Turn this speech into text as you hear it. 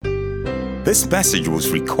This message was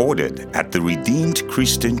recorded at the Redeemed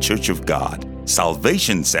Christian Church of God,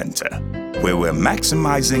 Salvation Center, where we're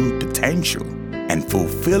maximizing potential and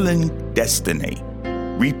fulfilling destiny.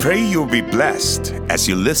 We pray you'll be blessed as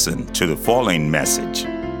you listen to the following message.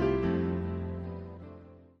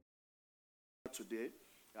 Today,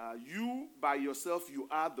 you by yourself, you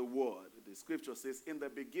are the Word. The scripture says, in the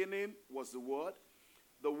beginning was the Word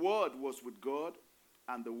was with God,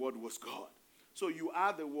 and the Word was God. So you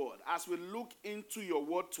are the Word. As we look into your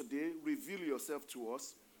Word today, reveal yourself to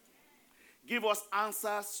us. Give us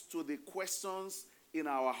answers to the questions in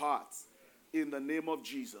our hearts, in the name of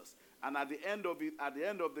Jesus. And at the end of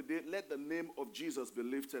the day, let the name of Jesus be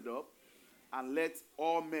lifted up, and let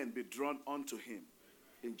all men be drawn unto him.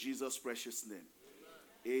 In Jesus' precious name.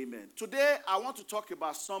 Amen. Today, I want to talk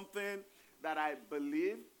about something that I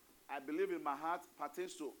believe in my heart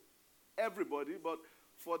pertains to everybody, but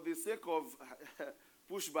for the sake of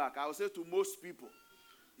pushback, I will say to most people,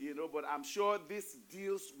 but I'm sure this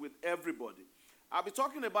deals with everybody. I'll be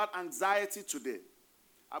talking about anxiety today.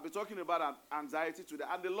 And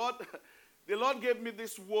the Lord gave me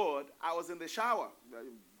this word. I was in the shower,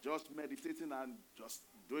 just meditating and just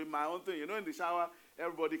doing my own thing. In the shower,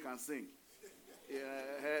 everybody can sing.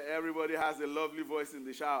 Everybody has a lovely voice in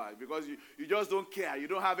the shower because you just don't care. You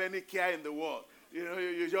don't have any care in the world.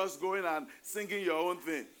 You're just going and singing your own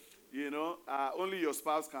thing. Only your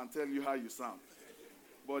spouse can tell you how you sound.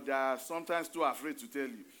 But they are sometimes too afraid to tell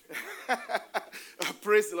you.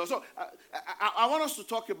 Praise the Lord. So I want us to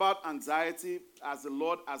talk about anxiety as the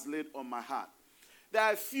Lord has laid on my heart. There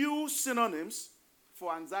are a few synonyms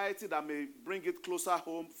for anxiety that may bring it closer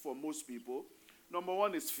home for most people. Number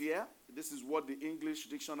one is fear. This is what the English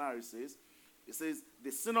dictionary says. It says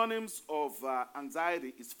the synonyms of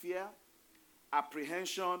anxiety is fear,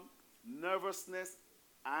 apprehension, nervousness,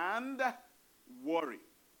 and worry.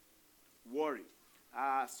 Worry.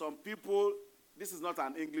 Some people, this is not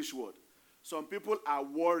an English word. Some people are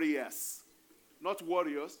warriors. Not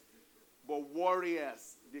warriors, but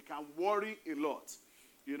warriors. They can worry a lot.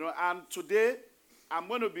 And today, I'm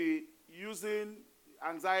going to be using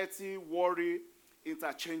anxiety, worry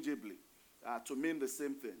interchangeably to mean the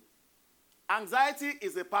same thing. Anxiety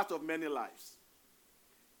is a part of many lives.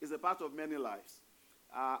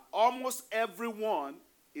 Almost everyone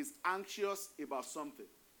is anxious about something.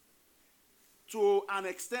 To an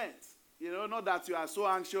extent, not that you are so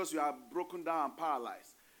anxious, you are broken down and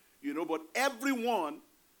paralyzed. But everyone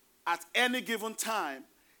at any given time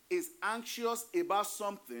is anxious about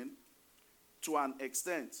something to an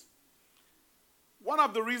extent. One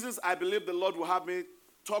of the reasons I believe the Lord will have me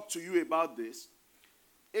talk to you about this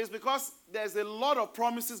is because there's a lot of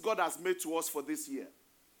promises God has made to us for this year.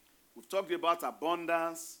 We've talked about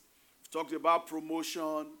abundance, we've talked about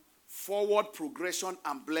promotion, forward progression,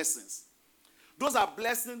 and blessings. Those are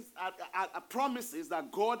blessings, are promises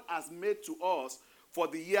that God has made to us for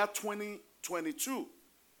the year 2022.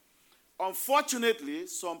 Unfortunately,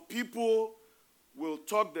 some people will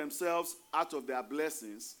talk themselves out of their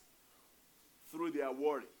blessings through their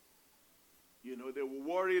worry. They will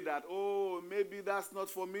worry that, maybe that's not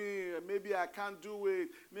for me, maybe I can't do it,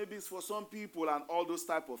 maybe it's for some people, and all those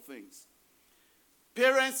type of things.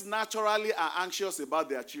 Parents naturally are anxious about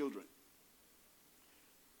their children.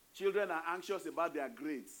 Children are anxious about their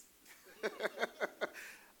grades.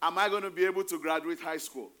 Am I going to be able to graduate high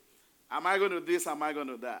school? Am I going to this? Am I going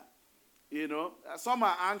to that? Some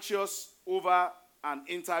are anxious over an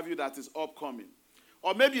interview that is upcoming.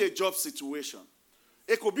 Or maybe a job situation.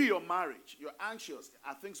 It could be your marriage. You're anxious.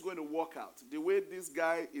 Are things going to work out? The way this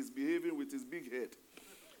guy is behaving with his big head.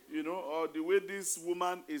 Or the way this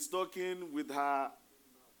woman is talking with her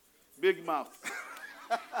big mouth.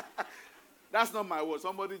 That's not my word.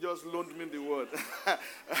 Somebody just loaned me the word.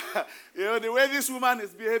 The way this woman is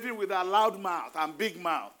behaving with her loud mouth and big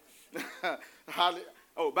mouth.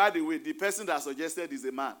 Oh, by the way, the person that suggested is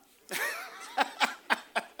a man.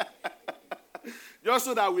 Just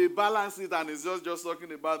so that we balance it and it's just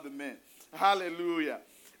talking about the men. Hallelujah.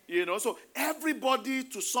 So everybody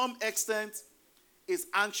to some extent is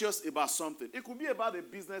anxious about something. It could be about a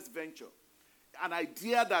business venture. An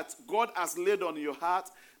idea that God has laid on your heart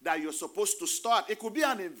that you're supposed to start. It could be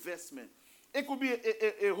an investment. It could be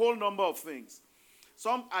a whole number of things.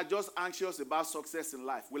 Some are just anxious about success in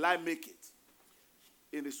life. Will I make it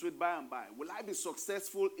in the sweet by and by? Will I be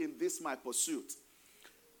successful in this my pursuit?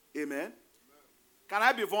 Amen. Can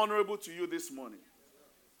I be vulnerable to you this morning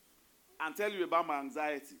and tell you about my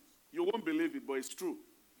anxiety? You won't believe it, but it's true.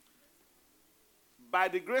 By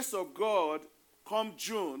the grace of God, come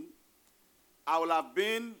June, I will have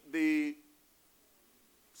been the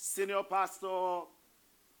senior pastor,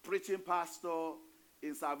 preaching pastor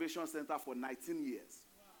in Salvation Center for 19 years.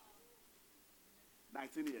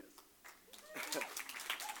 19 years.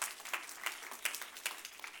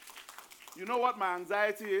 You know what my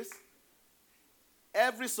anxiety is?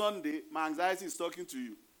 Every Sunday, my anxiety is talking to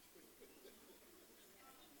you.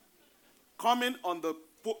 Coming on the...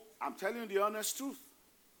 I'm telling you the honest truth.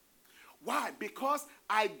 Why? Because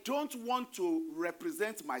I don't want to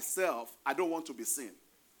represent myself. I don't want to be seen.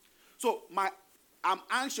 So I'm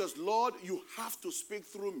anxious. Lord, you have to speak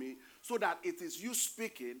through me so that it is you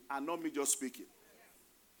speaking and not me just speaking.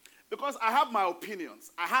 Because I have my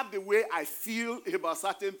opinions. I have the way I feel about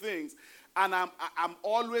certain things. And I'm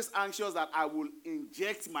always anxious that I will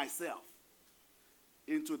inject myself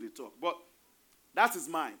into the talk. But that is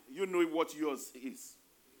mine. You know what yours is.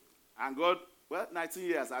 And God, 19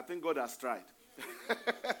 years, I think God has tried.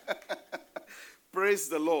 Praise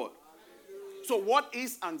the Lord. So what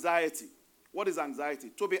is anxiety? What is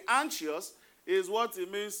anxiety? To be anxious is what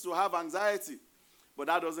it means to have anxiety. But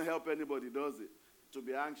that doesn't help anybody, does it? To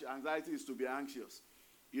be anxious. Anxiety is to be anxious.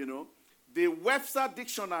 You know, the Webster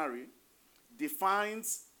Dictionary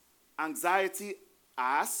defines anxiety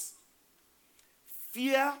as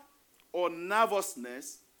fear or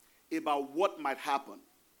nervousness about what might happen.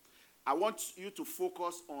 I want you to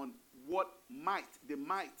focus on what might. The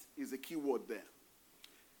might is a key word there.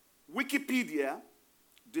 Wikipedia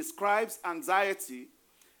describes anxiety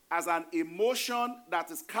as an emotion that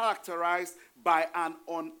is characterized by an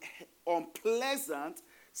unpleasant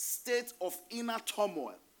state of inner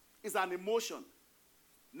turmoil. It's an emotion.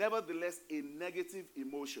 Nevertheless, a negative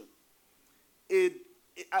emotion.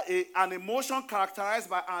 An emotion characterized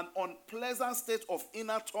by an unpleasant state of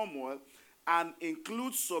inner turmoil and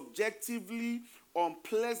includes subjectively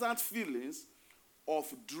unpleasant feelings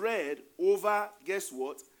of dread over, guess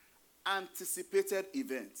what? Anticipated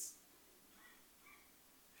events.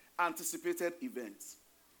 Anticipated events.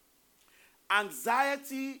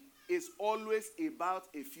 Anxiety is always about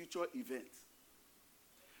a future event.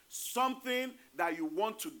 Something that you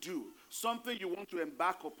want to do, something you want to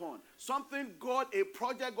embark upon, a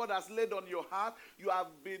project God has laid on your heart, you have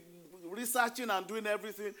been researching and doing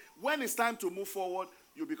everything. When it's time to move forward,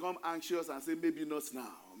 you become anxious and say, maybe not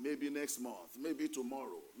now, maybe next month, maybe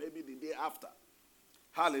tomorrow, maybe the day after.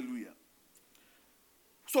 Hallelujah.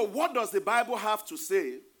 So what does the Bible have to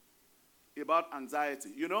say about anxiety?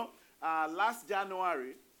 You know, last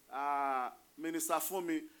January, Minister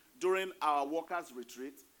Fumi, during our workers'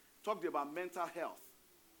 retreat, talked about mental health.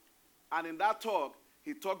 And in that talk,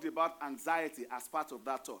 he talked about anxiety as part of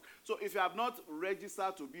that talk. So if you have not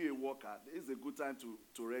registered to be a worker, this is a good time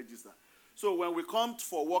to register. So when we come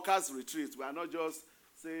for workers' retreat, we are not just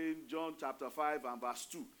saying John chapter 5 and verse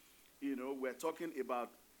 2. You know, we're talking about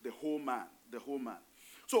the whole man, the whole man.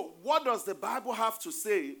 So what does the Bible have to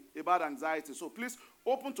say about anxiety? So please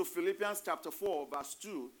open to Philippians chapter 4, verse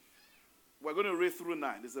 2. We're going to read through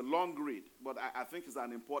 9. It's a long read, but I think it's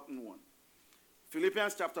an important one.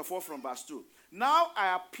 Philippians chapter 4 from verse 2. Now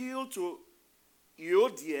I appeal to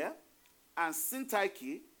Euodia and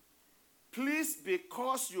Syntyche. Please,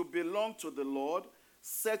 because you belong to the Lord,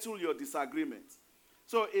 settle your disagreements.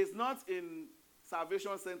 So it's not in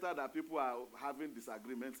Salvation Center that people are having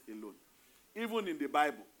disagreements alone. Even in the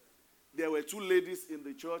Bible, there were two ladies in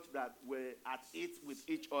the church that were at it with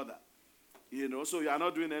each other. You know, so you are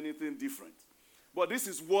not doing anything different. But this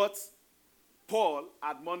is what Paul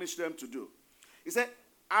admonished them to do. He said,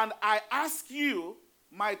 and I ask you,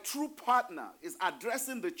 my true partner, is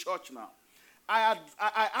addressing the church now. I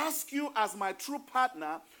ask you as my true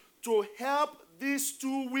partner to help these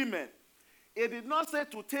two women. It did not say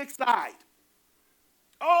to take side.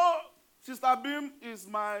 Oh, Sister Bim is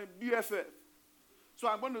my BFF. So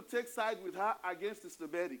I'm going to take side with her against Sister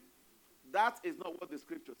Betty. That is not what the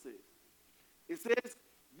scripture says. It says,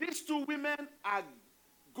 these two women are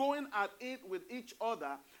going at it with each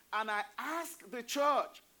other, and I ask the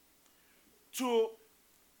church to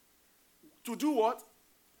do what?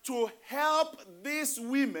 To help these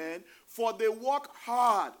women, for they work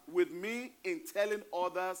hard with me in telling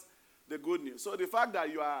others the good news. So the fact that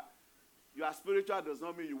you are spiritual does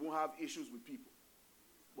not mean you won't have issues with people.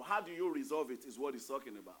 But how do you resolve it is what he's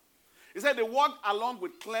talking about. He said they worked along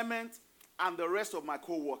with Clement and the rest of my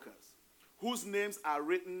co-workers, whose names are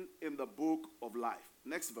written in the book of life.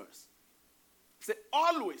 Next verse. He said,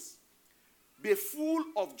 always be full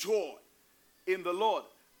of joy in the Lord.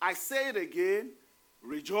 I say it again,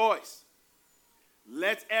 rejoice.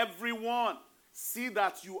 Let everyone see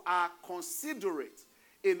that you are considerate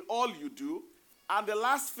in all you do. And the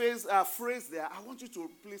last phrase there, I want you to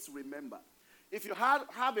please remember. If you have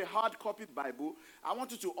a hard-copied Bible, I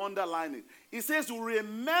want you to underline it. It says,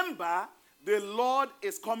 remember the Lord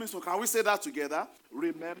is coming soon. Can we say that together?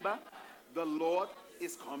 Remember, the Lord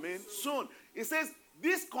is coming soon. It says,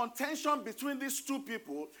 this contention between these two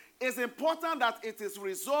people is important that it is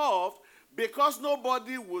resolved because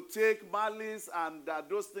nobody will take malice and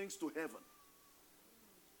those things to heaven.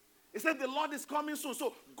 It said the Lord is coming soon.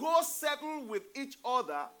 So go settle with each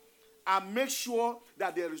other and make sure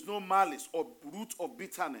that there is no malice or root of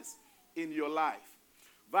bitterness in your life.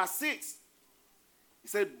 Verse 6, he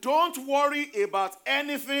said, don't worry about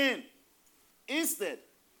anything. Instead,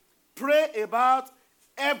 pray about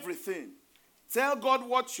everything. Tell God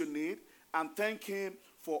what you need and thank him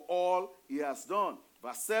for all he has done.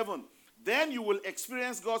 Verse 7, then you will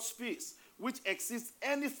experience God's peace, which exceeds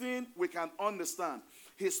anything we can understand.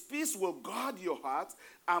 His peace will guard your heart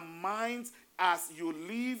and minds as you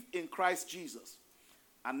live in Christ Jesus.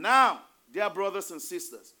 And now, dear brothers and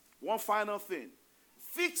sisters, one final thing.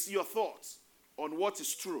 Fix your thoughts on what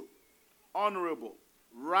is true, honorable,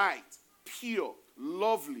 right, pure,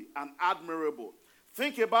 lovely, and admirable.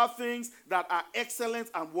 Think about things that are excellent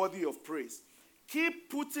and worthy of praise.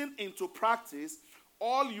 Keep putting into practice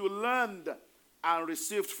all you learned and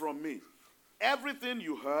received from me. Everything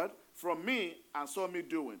you heard from me and saw me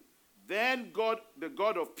doing. Then God, the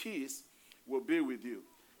God of peace, will be with you.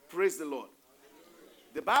 Praise the Lord.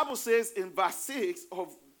 The Bible says in verse 6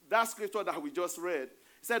 of that scripture that we just read, it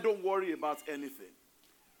said, don't worry about anything.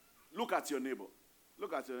 Look at your neighbor.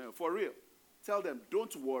 Look at your neighbor. For real. Tell them,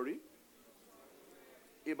 don't worry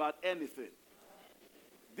about anything.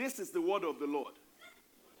 This is the word of the Lord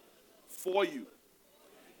for you.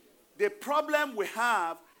 The problem we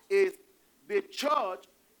have is the church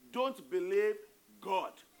don't believe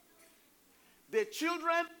God. The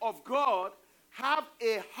children of God have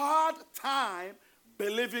a hard time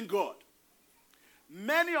believing God.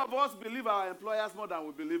 Many of us believe our employers more than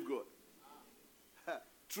we believe God.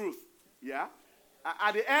 Truth, yeah?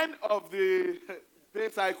 At the end of the pay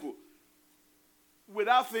cycle,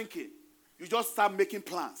 without thinking, you just start making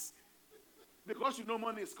plans. Because you know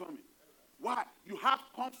money is coming. Why? You have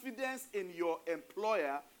confidence in your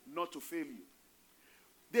employer not to fail you.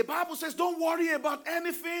 The Bible says, don't worry about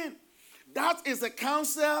anything. That is the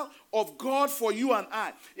counsel of God for you and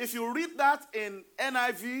I. If you read that in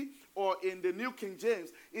NIV or in the New King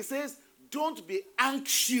James, it says, don't be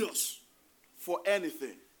anxious for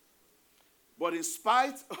anything. But in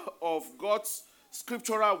spite of God's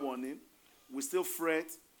scriptural warning, we still fret,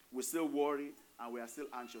 we still worry, and we are still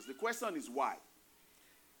anxious. The question is why?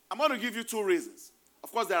 I'm going to give you two reasons.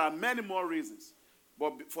 Of course, there are many more reasons.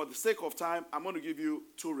 But for the sake of time, I'm going to give you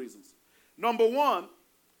two reasons. Number one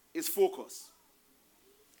is focus.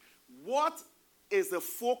 What is the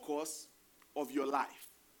focus of your life?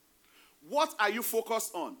 What are you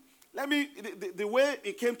focused on? The way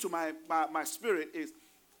it came to my spirit is,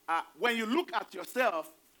 when you look at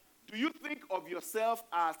yourself, do you think of yourself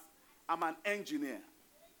as, I'm an engineer,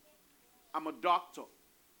 I'm a doctor,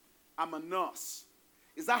 I'm a nurse?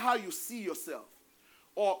 Is that how you see yourself?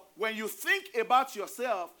 Or when you think about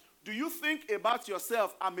yourself, do you think about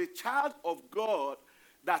yourself, I'm a child of God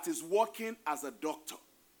that is working as a doctor?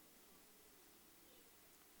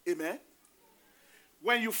 Amen?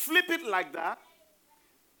 When you flip it like that,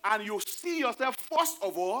 and you see yourself, first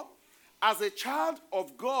of all, as a child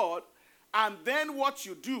of God, and then what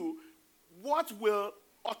you do, what will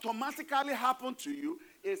automatically happen to you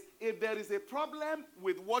is, if there is a problem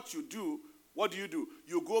with what you do, what do?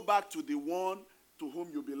 You go back to the one to whom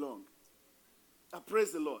you belong.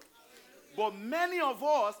 Praise the Lord. But many of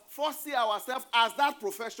us first see ourselves as that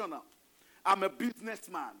professional. I'm a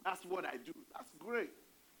businessman. That's what I do. That's great.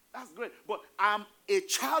 That's great. But I'm a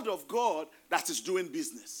child of God that is doing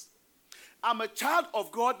business. I'm a child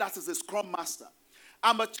of God that is a scrum master.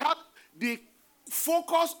 I'm a child. The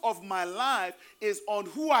focus of my life is on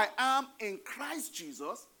who I am in Christ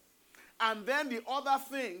Jesus. And then the other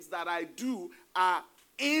things that I do are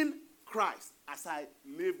in Christ as I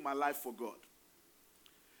live my life for God.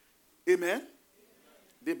 Amen?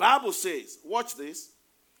 The Bible says, watch this,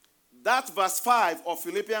 that verse 5 of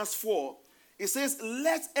Philippians 4, it says,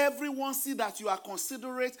 let everyone see that you are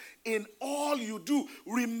considerate in all you do.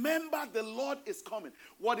 Remember the Lord is coming.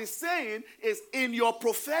 What it's saying is, in your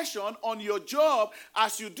profession, on your job,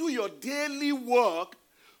 as you do your daily work,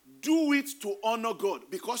 do it to honor God,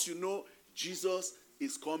 because you know Jesus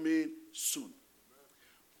is coming soon.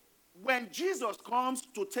 When Jesus comes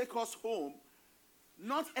to take us home,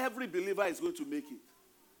 not every believer is going to make it.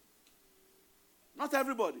 Not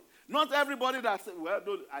everybody. Not everybody that says, well,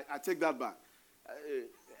 no, I take that back.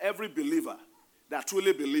 Every believer that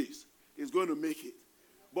truly believes is going to make it.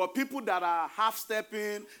 But people that are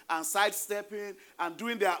half-stepping and sidestepping and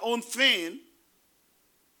doing their own thing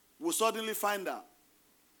will suddenly find out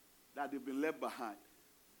that they've been left behind.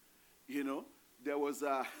 You know, there was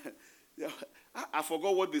I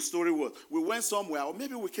forgot what the story was. We went somewhere, or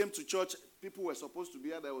maybe we came to church, people were supposed to be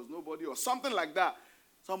here, there was nobody, or something like that.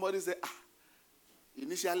 Somebody said,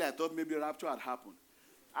 initially I thought maybe rapture had happened.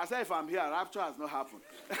 I said, if I'm here, rapture has not happened.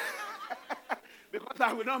 Because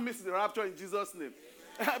I will not miss the rapture in Jesus' name.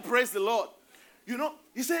 Praise the Lord. You know,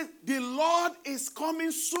 he said, the Lord is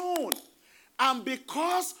coming soon. And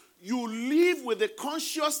because you live with the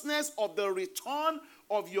consciousness of the return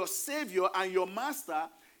of your Savior and your Master,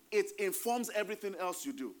 it informs everything else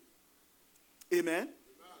you do. Amen? Amen.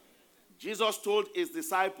 Jesus told his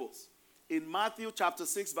disciples in Matthew chapter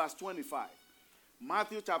 6, verse 25.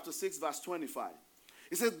 Matthew chapter 6, verse 25.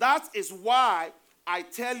 He says, that is why I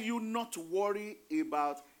tell you not to worry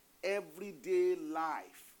about everyday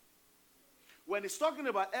life. When he's talking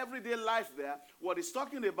about everyday life there, what he's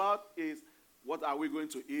talking about is, what are we going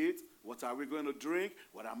to eat? What are we going to drink?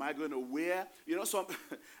 What am I going to wear? You know,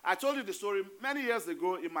 I told you the story many years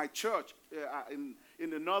ago in my church in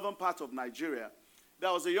the northern part of Nigeria.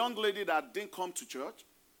 There was a young lady that didn't come to church,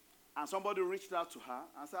 and somebody reached out to her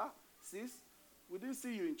and said, sis, we didn't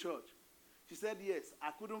see you in church. She said, yes,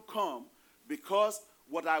 I couldn't come because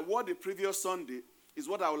what I wore the previous Sunday is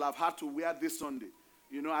what I will have had to wear this Sunday.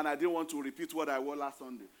 You know, and I didn't want to repeat what I wore last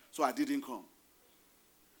Sunday, so I didn't come.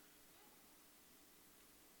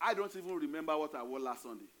 I don't even remember what I wore last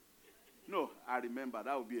Sunday. No, I remember.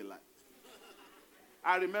 That would be a lie.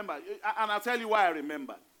 I remember. And I'll tell you why I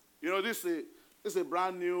remember. You know, this is a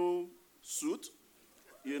brand new suit,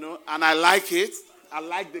 you know, and I like it. I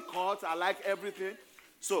like the cut. I like everything.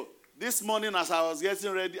 So this morning as I was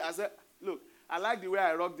getting ready, I said, look, I like the way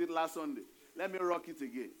I rocked it last Sunday. Let me rock it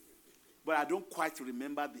again. But I don't quite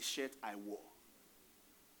remember the shirt I wore.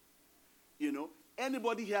 You know,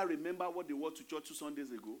 anybody here remember what they wore to church 2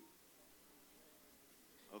 Sundays ago?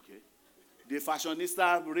 Okay. The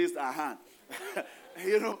fashionista raised her hand.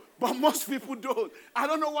 You know, but most people don't. I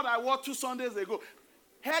don't know what I wore 2 Sundays ago.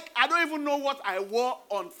 Heck, I don't even know what I wore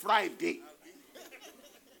on Friday.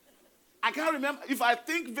 I can't remember. If I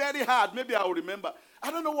think very hard, maybe I will remember.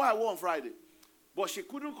 I don't know what I wore on Friday. But she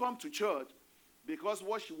couldn't come to church because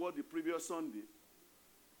what she wore the previous Sunday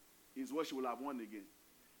is what she will have worn again.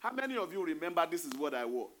 How many of you remember this is what I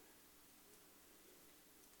wore?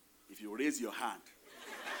 If you raise your hand.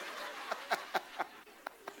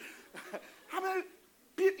 How many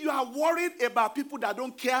people, you are worried about people that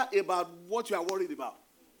don't care about what you are worried about?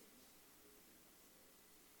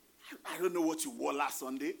 I don't know what you wore last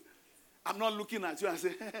Sunday. I'm not looking at you and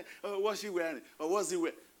saying, oh, what's she wearing? Or what's he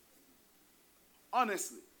wearing?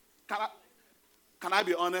 Honestly, can I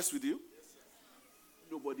be honest with you?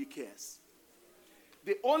 Nobody cares.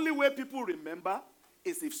 The only way people remember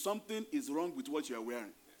is if something is wrong with what you are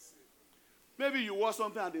wearing. Maybe you wore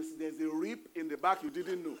something and there's a rip in the back you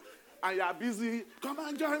didn't know. And you are busy. Come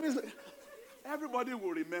on, join me. Everybody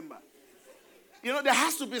will remember. You know, there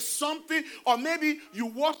has to be something. Or maybe you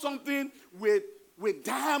wore something with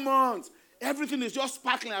diamonds. Everything is just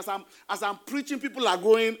sparkling. As I'm preaching, people are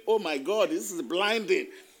going, oh my God, this is blinding.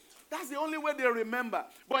 That's the only way they remember.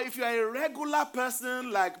 But if you're a regular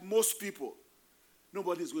person like most people,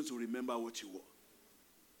 nobody's going to remember what you wore.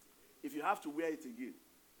 If you have to wear it again,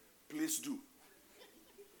 please do.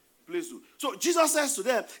 Please do. So Jesus says to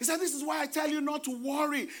them, he said, this is why I tell you not to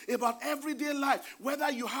worry about everyday life. Whether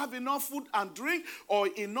you have enough food and drink or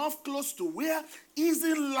enough clothes to wear,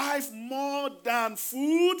 isn't life more than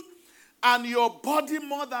food and your body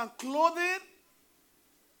more than clothing?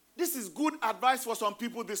 This is good advice for some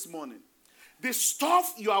people this morning. The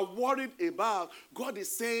stuff you are worried about, God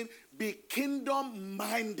is saying, be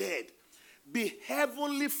kingdom-minded. Be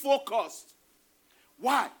heavenly focused.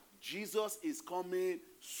 Why? Jesus is coming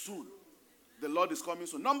soon. The Lord is coming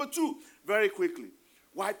soon. Number 2, very quickly,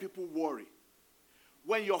 why people worry.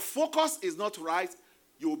 When your focus is not right,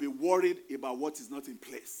 you will be worried about what is not in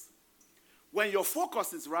place. When your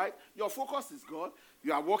focus is right, your focus is God.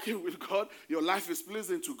 You are working with God. Your life is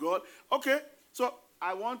pleasing to God. Okay, so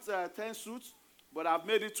I want 10 suits, but I've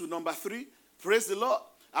made it to number 3. Praise the Lord.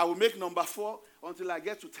 I will make number 4 until I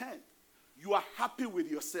get to 10. You are happy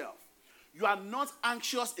with yourself. You are not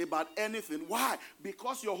anxious about anything. Why?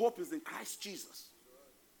 Because your hope is in Christ Jesus.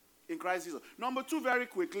 In Christ Jesus. Number 2, very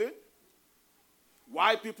quickly,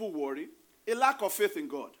 why people worry? A lack of faith in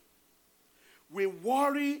God. We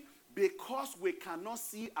worry because we cannot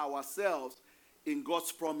see ourselves in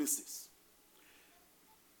God's promises.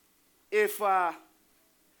 If I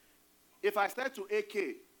said to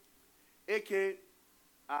AK, AK,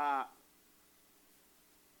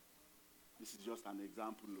 this is just an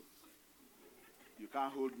example. You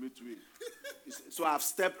can't hold me to it. So I've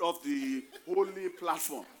stepped off the holy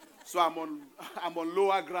platform. So I'm on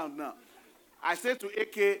lower ground now. I said to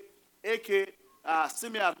AK, see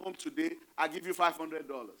me at home today. I'll give you $500.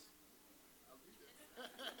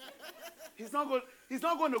 He's not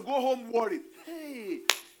going to go home worried. Hey,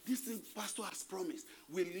 this thing pastor has promised.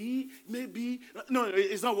 Will he? Maybe. No,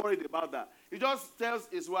 he's not worried about that. He just tells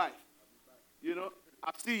his wife,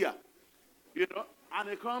 I'll see ya. And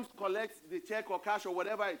he comes, collects the check or cash or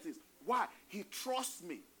whatever it is. Why? He trusts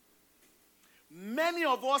me. Many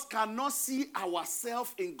of us cannot see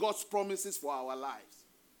ourselves in God's promises for our lives.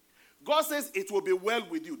 God says it will be well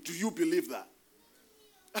with you. Do you believe that?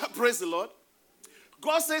 Praise the Lord.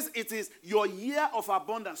 God says it is your year of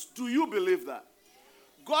abundance. Do you believe that?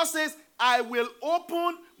 God says, I will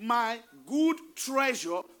open my good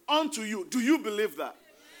treasure unto you. Do you believe that?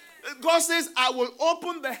 God says, I will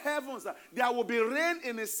open the heavens. There will be rain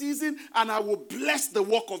in a season, and I will bless the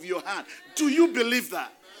work of your hand. Do you believe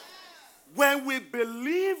that? When we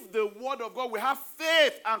believe the word of God, we have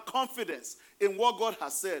faith and confidence in what God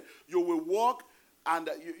has said. You will walk, and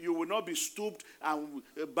you will not be stooped and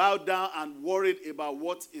bowed down and worried about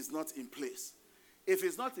what is not in place. If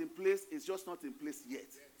it's not in place, it's just not in place yet.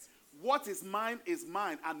 What is mine,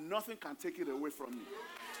 and nothing can take it away from me.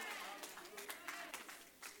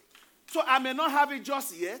 So I may not have it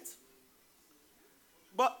just yet,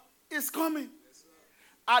 but it's coming.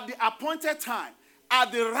 At the appointed time,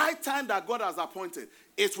 at the right time that God has appointed,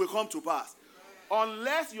 it will come to pass.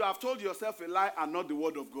 Unless you have told yourself a lie and not the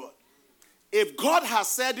word of God. If God has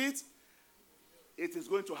said it, it is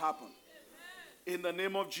going to happen. In the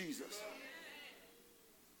name of Jesus.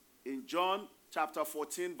 In John chapter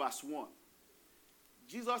 14, verse 1,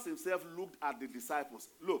 Jesus himself looked at the disciples.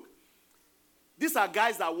 Look, these are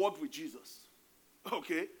guys that walked with Jesus.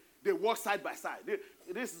 Okay? They walked side by side.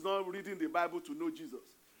 This is not reading the Bible to know Jesus.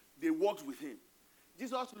 They walked with him.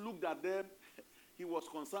 Jesus looked at them. He was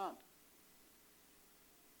concerned.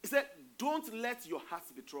 He said, don't let your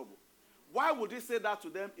hearts be troubled. Why would he say that to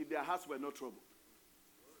them if their hearts were not troubled?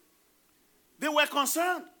 They were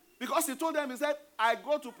concerned because he told them, he said, I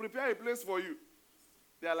go to prepare a place for you.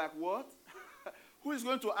 They are like, what? Who is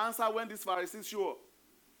going to answer when these Pharisees show up?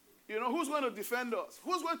 Who's going to defend us?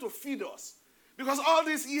 Who's going to feed us? Because all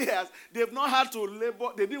these years, they've not had to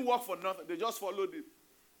labor. They didn't work for nothing. They just followed him.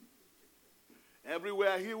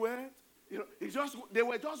 Everywhere he went, they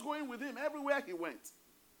were just going with him everywhere he went.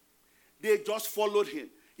 They just followed him.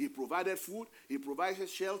 He provided food. He provided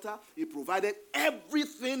shelter. He provided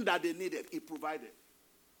everything that they needed. He provided.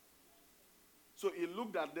 So he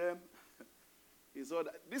looked at them. He said,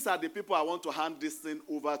 these are the people I want to hand this thing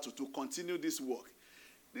over to continue this work.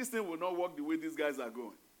 This thing will not work the way these guys are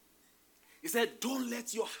going. He said, don't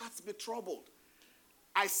let your hearts be troubled.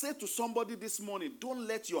 I said to somebody this morning, don't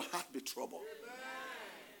let your heart be troubled. Amen.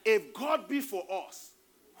 If God be for us,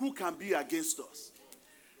 who can be against us?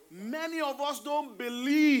 Many of us don't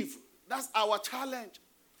believe. That's our challenge.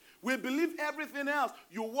 We believe everything else.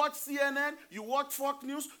 You watch CNN, you watch Fox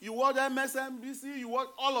News, you watch MSNBC, you watch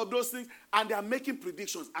all of those things, and they are making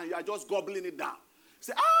predictions, and you are just gobbling it down.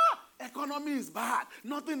 Say, economy is bad.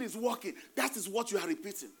 Nothing is working. That is what you are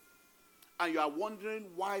repeating. And you are wondering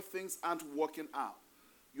why things aren't working out.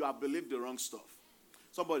 You have believed the wrong stuff.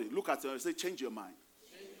 Somebody, look at you and say, change your mind.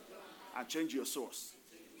 And change your source.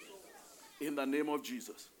 In the name of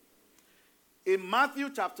Jesus. In Matthew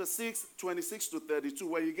chapter 6, 26 to 32,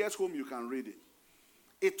 when you get home, you can read it.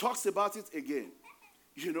 It talks about it again.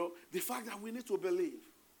 The fact that we need to believe.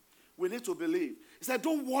 We need to believe. He said,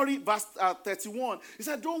 don't worry, verse 31. He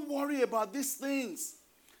said, don't worry about these things.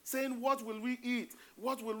 Saying, what will we eat?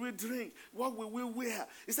 What will we drink? What will we wear?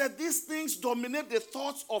 He said, these things dominate the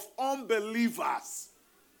thoughts of unbelievers.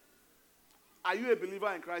 Are you a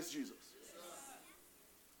believer in Christ Jesus? Yes.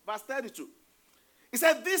 Verse 32. He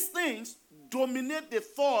said, these things dominate the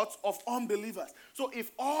thoughts of unbelievers. So if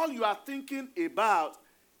all you are thinking about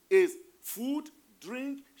is food,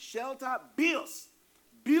 drink, shelter, bills.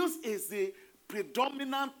 Bills is the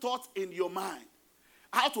predominant thought in your mind.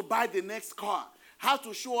 How to buy the next car. How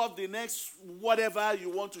to show off the next whatever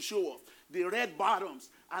you want to show off. The red bottoms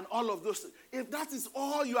and all of those things. If that is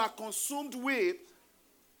all you are consumed with,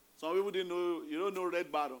 some people didn't know, you don't know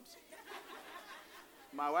red bottoms.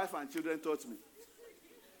 My wife and children taught me.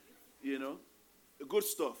 Good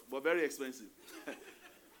stuff, but very expensive.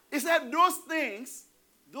 He said those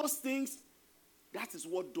things, that is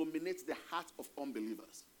what dominates the heart of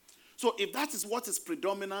unbelievers. So if that is what is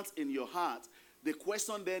predominant in your heart, the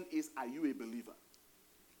question then is, are you a believer?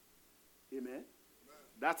 Amen.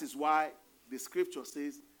 That is why the scripture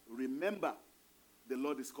says, remember, the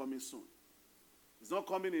Lord is coming soon. It's not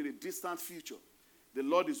coming in a distant future. The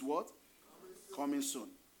Lord is what? Coming soon.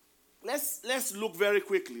 Let's look very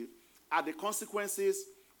quickly at the consequences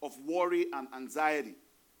of worry and anxiety.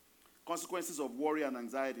 Consequences of worry and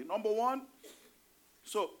anxiety. Number one,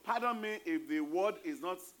 so pardon me if the word is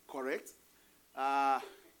not correct,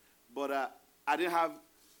 but I didn't have,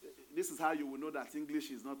 this is how you will know that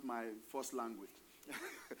English is not my first language.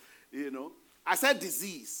 I said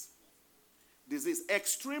disease. Disease.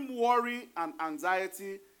 Extreme worry and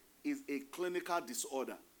anxiety is a clinical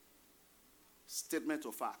disorder. Statement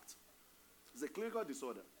of fact. It's a clinical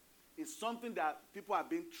disorder. It's something that people are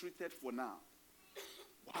being treated for now.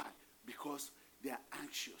 Why? Because they are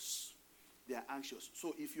anxious. They are anxious.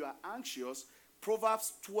 So if you are anxious,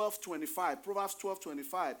 Proverbs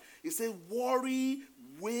 12:25, it says, worry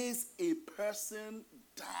weighs a person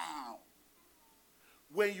down.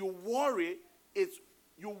 When you worry,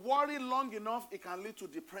 you worry long enough, it can lead to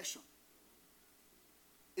depression.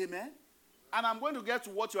 Amen? And I'm going to get to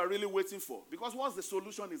what you are really waiting for. Because what's the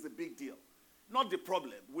solution is a big deal. Not the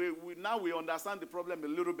problem. Now we understand the problem a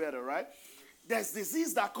little better, right? There's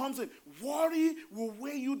disease that comes in. Worry will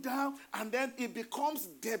weigh you down, and then it becomes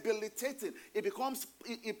debilitating.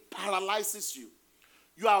 It paralyzes you.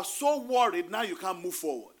 You are so worried, now you can't move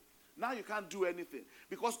forward. Now you can't do anything.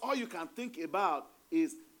 Because all you can think about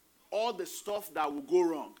is all the stuff that will go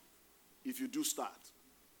wrong if you do start.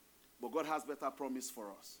 But God has better promise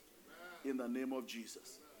for us. In the name of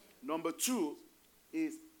Jesus. Number two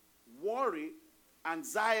is worry,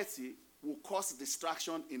 anxiety will cause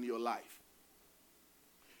distraction in your life.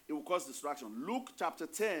 It will cause distraction. Luke chapter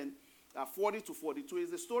 10, 40-42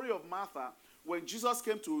 is the story of Martha. When Jesus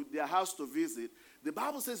came to their house to visit, the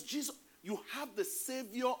Bible says, Jesus, you have the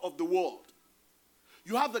Savior of the world.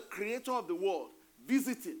 You have the Creator of the world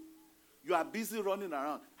visiting. You are busy running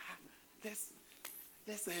around. Let's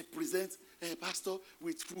present pastor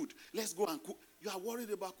with food. Let's go and cook. You are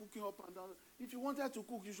worried about cooking up and down. If you wanted to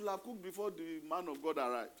cook, you should have cooked before the man of God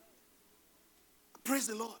arrived. Praise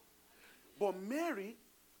the Lord. But Mary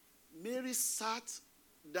sat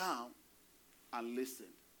down and listened.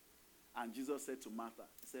 And Jesus said to Martha,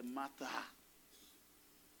 he said, Martha.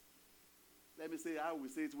 Let me say how we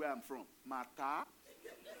say it where I'm from. Martha.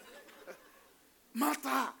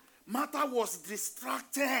 Martha was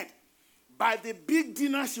distracted by the big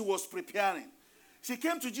dinner she was preparing. She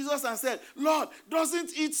came to Jesus and said, Lord,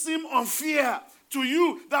 doesn't it seem unfair to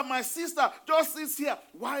you that my sister just sits here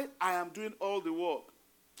while I am doing all the work?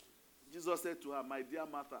 Jesus said to her, my dear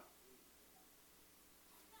Martha,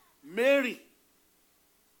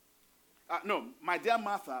 my dear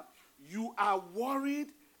Martha, you are worried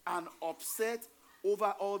and upset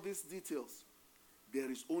over all these details.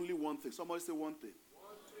 There is only one thing. Somebody say one thing.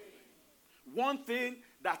 One thing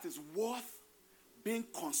that is worth being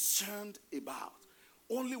concerned about.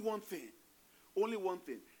 Only one thing. Only one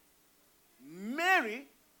thing. Mary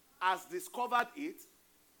has discovered it,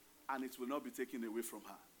 and it will not be taken away from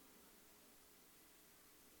her.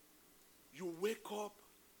 You wake up,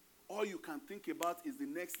 all you can think about is the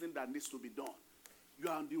next thing that needs to be done. You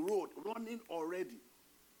are on the road, running already.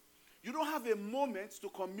 You don't have a moment to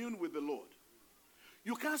commune with the Lord.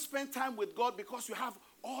 You can't spend time with God because you have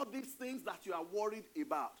all these things that you are worried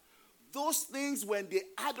about. Those things, when they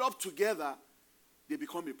add up together, they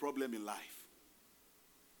become a problem in life.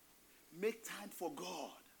 Make time for God.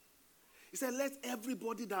 He said, let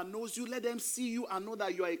everybody that knows you, let them see you and know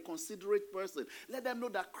that you are a considerate person. Let them know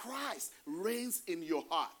that Christ reigns in your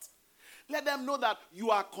heart. Let them know that you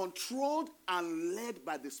are controlled and led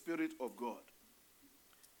by the Spirit of God.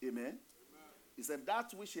 Amen? Amen. He said,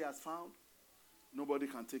 that which he has found, nobody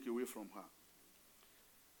can take away from her.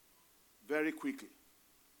 Very quickly.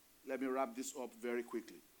 Let me wrap this up very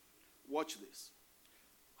quickly. Watch this.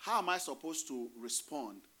 How am I supposed to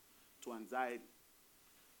respond to anxiety?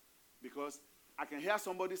 Because I can hear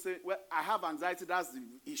somebody say, well, I have anxiety, that's the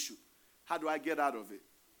issue. How do I get out of it?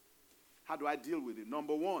 How do I deal with it?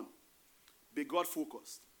 Number one, be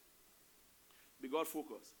God-focused. Be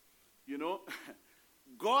God-focused. You know,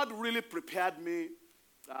 God really prepared me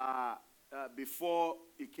before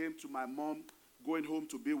it came to my mom going home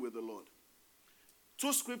to be with the Lord.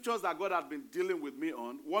 Two scriptures that God had been dealing with me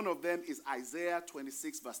on. One of them is Isaiah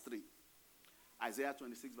 26 verse 3. Isaiah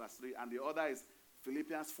 26 verse 3. And the other is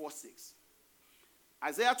Philippians 4:6.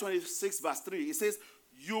 Isaiah 26 verse 3. It says,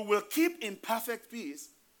 you will keep in perfect peace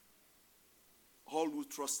all who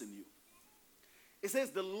trust in you. It says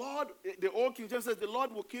the Lord, the old King James says, the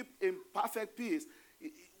Lord will keep in perfect peace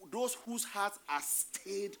those whose hearts are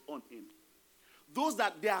stayed on him. those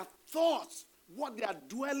that their thoughts, what they are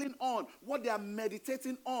dwelling on, what they are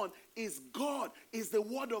meditating on is God, is the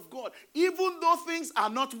word of God. Even though things are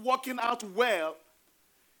not working out well,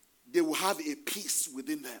 they will have a peace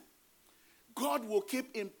within them. God will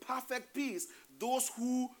keep in perfect peace those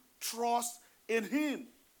who trust in him.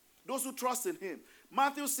 Those who trust in him.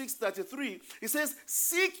 Matthew 6:33, it says,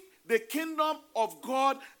 seek the kingdom of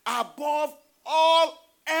God above all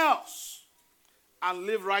else and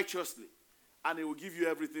live righteously, and it will give you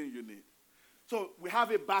everything you need. So we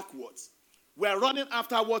have it backwards. We're running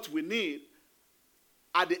after what we need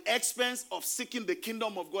at the expense of seeking the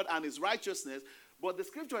kingdom of God and his righteousness. But the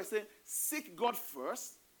scripture is saying, seek God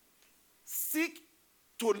first, seek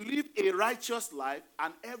to live a righteous life,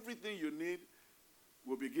 and everything you need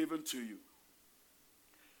will be given to you.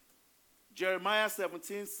 Jeremiah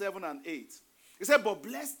 17:7-8. He said, but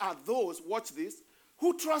blessed are those, watch this,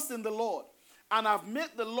 who trust in the Lord and have made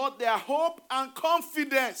the Lord their hope and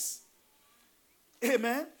confidence.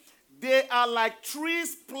 Amen. They are like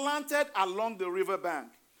trees planted along the riverbank,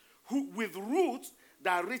 with roots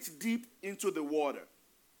that reach deep into the water.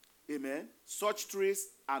 Amen. Such trees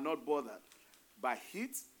are not bothered by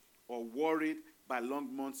heat or worried by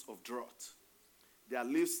long months of drought. Their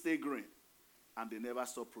leaves stay green and they never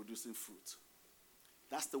stop producing fruit.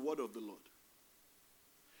 That's the word of the Lord.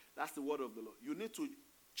 That's the word of the Lord. You need to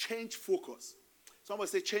change focus. Somebody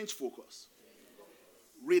say change focus.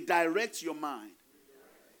 Redirect your mind.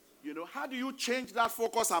 You know, how do you change that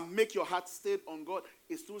focus and make your heart stay on God?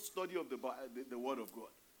 It's through study of the word of God.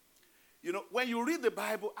 You know, when you read the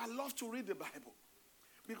Bible, I love to read the Bible.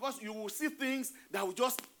 Because you will see things that will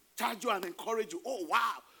just charge you and encourage you. Oh,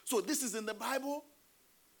 wow. So this is in the Bible.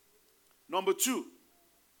 Number 2,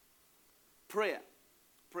 prayer.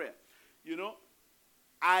 Prayer. You know,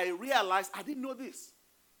 I realized I didn't know this.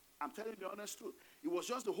 I'm telling you the honest truth. It was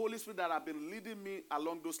just the Holy Spirit that had been leading me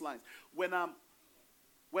along those lines. When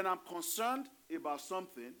I'm concerned about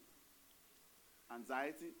something,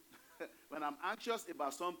 anxiety, when I'm anxious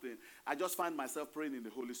about something, I just find myself praying in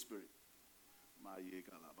the Holy Spirit.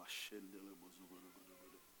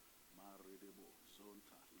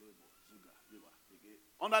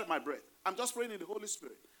 Under my breath, I'm just praying in the Holy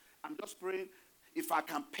Spirit. I'm just praying. If I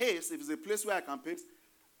can pace, if it's a place where I can pace,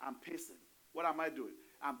 I'm pacing. What am I doing?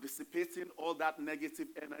 I'm dissipating all that negative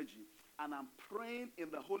energy. And I'm praying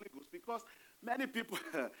in the Holy Ghost. Because many people,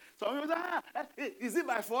 some people say, is it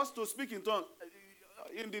by force to speak in tongues?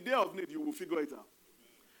 In the day of need, you will figure it out.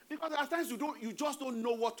 Because at times you just don't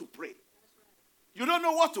know what to pray. You don't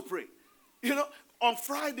know what to pray. You know, on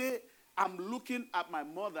Friday, I'm looking at my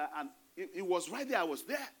mother, and it was right there. I was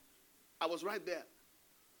there. I was right there.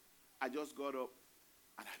 I just got up,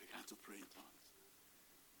 and I began to pray in tongues.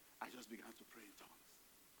 I just began to pray in tongues.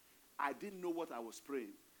 I didn't know what I was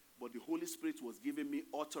praying, but the Holy Spirit was giving me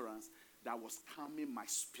utterance that was calming my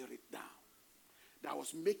spirit down. That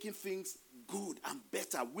was making things good and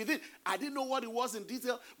better within. I didn't know what it was in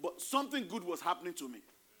detail, but something good was happening to me.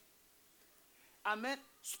 And then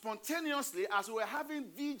spontaneously, as we were having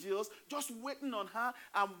vigils, just waiting on her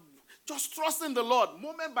and just trusting the Lord,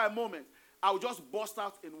 moment by moment, I would just burst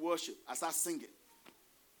out in worship. I start singing.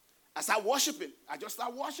 I start worshiping. I just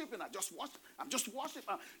start worshiping. I'm just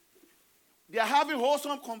worshiping. They are having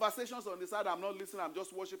wholesome conversations on the side. I'm not listening. I'm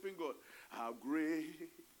just worshiping God. How great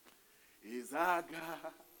is our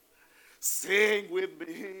God. Sing with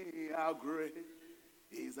me. How great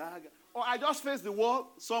is our God. Or I just face the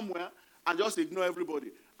wall somewhere and just ignore everybody.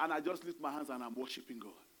 And I just lift my hands and I'm worshiping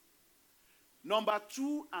God. Number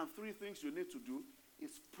 2 and 3 things you need to do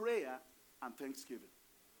is prayer and thanksgiving.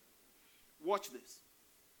 Watch this.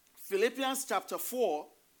 Philippians chapter 4,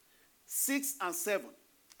 6 and 7.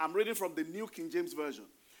 I'm reading from the New King James Version.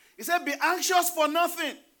 It said, be anxious for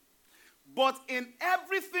nothing, but in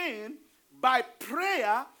everything by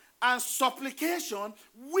prayer and supplication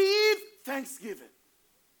with thanksgiving.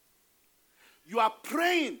 You are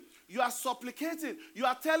praying. You are supplicating. You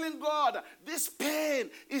are telling God, this pain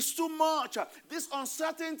is too much. This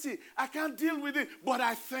uncertainty, I can't deal with it. But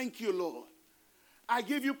I thank you, Lord. I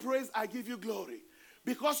give you praise. I give you glory.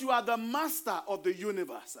 Because you are the master of the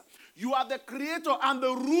universe. You are the creator and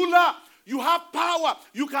the ruler. You have power.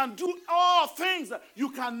 You can do all things. You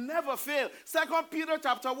can never fail. 2 Peter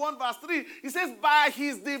chapter 1 verse 3, it says, by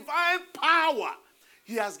his divine power,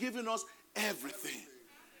 he has given us everything.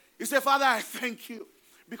 He said, Father, I thank you.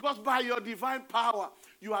 Because by your divine power,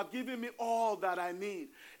 you have given me all that I need.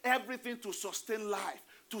 Everything to sustain life,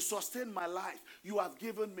 to sustain my life, you have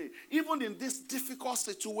given me. Even in this difficult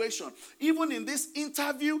situation, even in this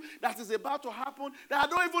interview that is about to happen, that I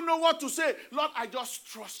don't even know what to say. Lord, I just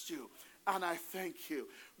trust you. And I thank you.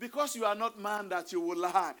 Because you are not man that you will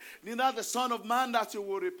lie, neither the son of man that you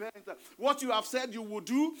will repent. What you have said you will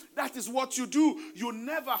do, that is what you do. You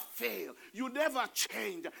never fail. You never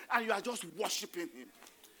change. And you are just worshiping him.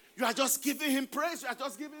 You are just giving him praise. You are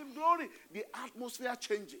just giving him glory. The atmosphere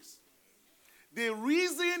changes. The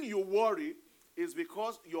reason you worry is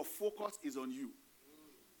because your focus is on you.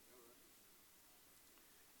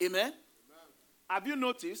 Amen? Have you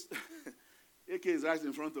noticed? AK is right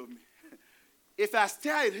in front of me. If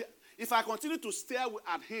I continue to stare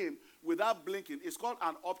at him without blinking, it's called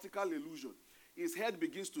an optical illusion. His head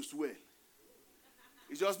begins to swell.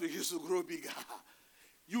 It just begins to grow bigger.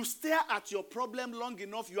 You stare at your problem long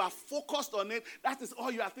enough, you are focused on it. That is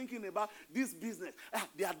all you are thinking about. This business.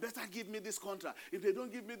 They had better give me this contract. If they don't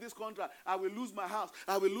give me this contract, I will lose my house.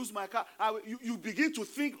 I will lose my car. You begin to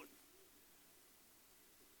think.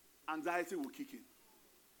 Anxiety will kick in.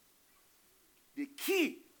 The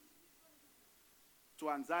key to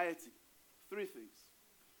anxiety, 3 things.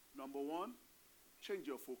 Number 1, change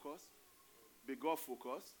your focus. Be God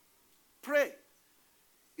focused. Pray.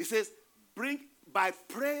 It says, bring by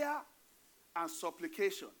prayer and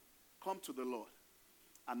supplication, come to the Lord.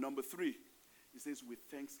 And number 3, it says, with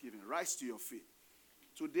thanksgiving, rise to your feet.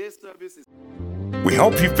 Today's service is... We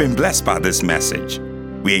hope you've been blessed by this message.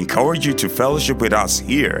 We encourage you to fellowship with us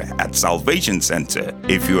here at Salvation Center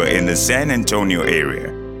if you are in the San Antonio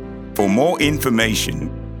area. For more information,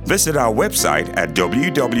 visit our website at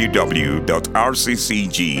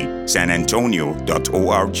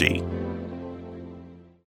www.rccgsanantonio.org.